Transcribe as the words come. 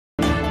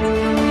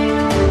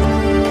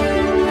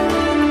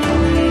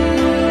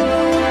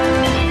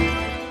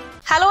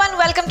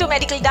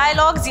Medical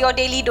Dialogues, your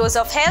daily dose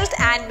of health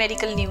and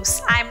medical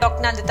news. I am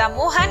Dr. Nandita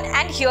Mohan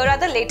and here are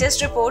the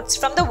latest reports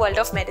from the world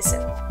of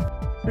medicine.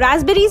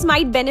 Raspberries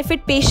might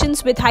benefit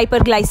patients with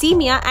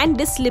hyperglycemia and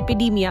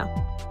dyslipidemia.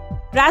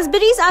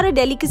 Raspberries are a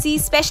delicacy,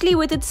 especially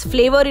with its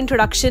flavor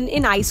introduction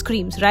in ice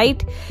creams,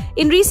 right?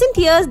 In recent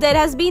years, there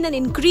has been an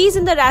increase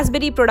in the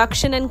raspberry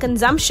production and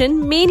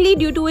consumption, mainly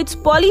due to its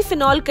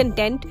polyphenol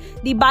content,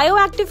 the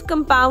bioactive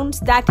compounds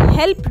that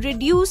help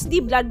reduce the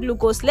blood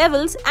glucose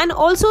levels and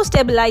also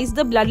stabilize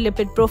the blood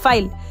lipid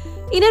profile.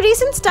 In a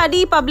recent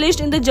study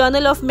published in the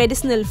Journal of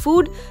Medicinal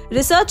Food,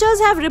 researchers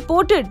have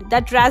reported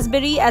that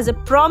raspberry as a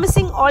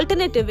promising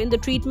alternative in the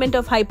treatment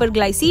of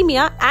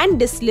hyperglycemia and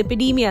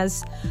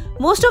dyslipidemias.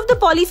 Most of the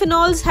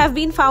polyphenols have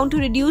been found to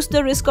reduce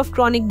the risk of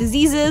chronic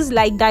diseases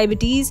like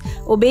diabetes,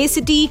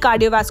 obesity,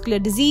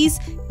 cardiovascular disease,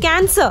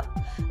 cancer.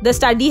 The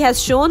study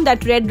has shown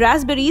that red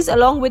raspberries,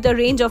 along with a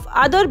range of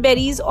other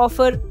berries,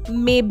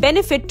 may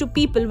benefit to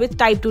people with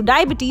type 2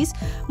 diabetes,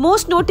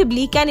 most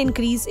notably can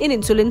increase in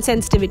insulin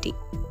sensitivity.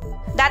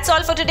 That's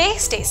all for today.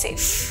 Stay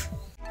safe.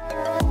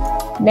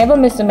 Never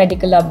miss a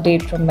medical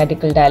update from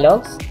Medical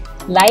Dialogues.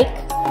 Like,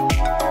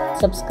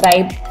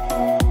 subscribe,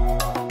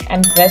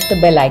 and press the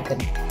bell icon.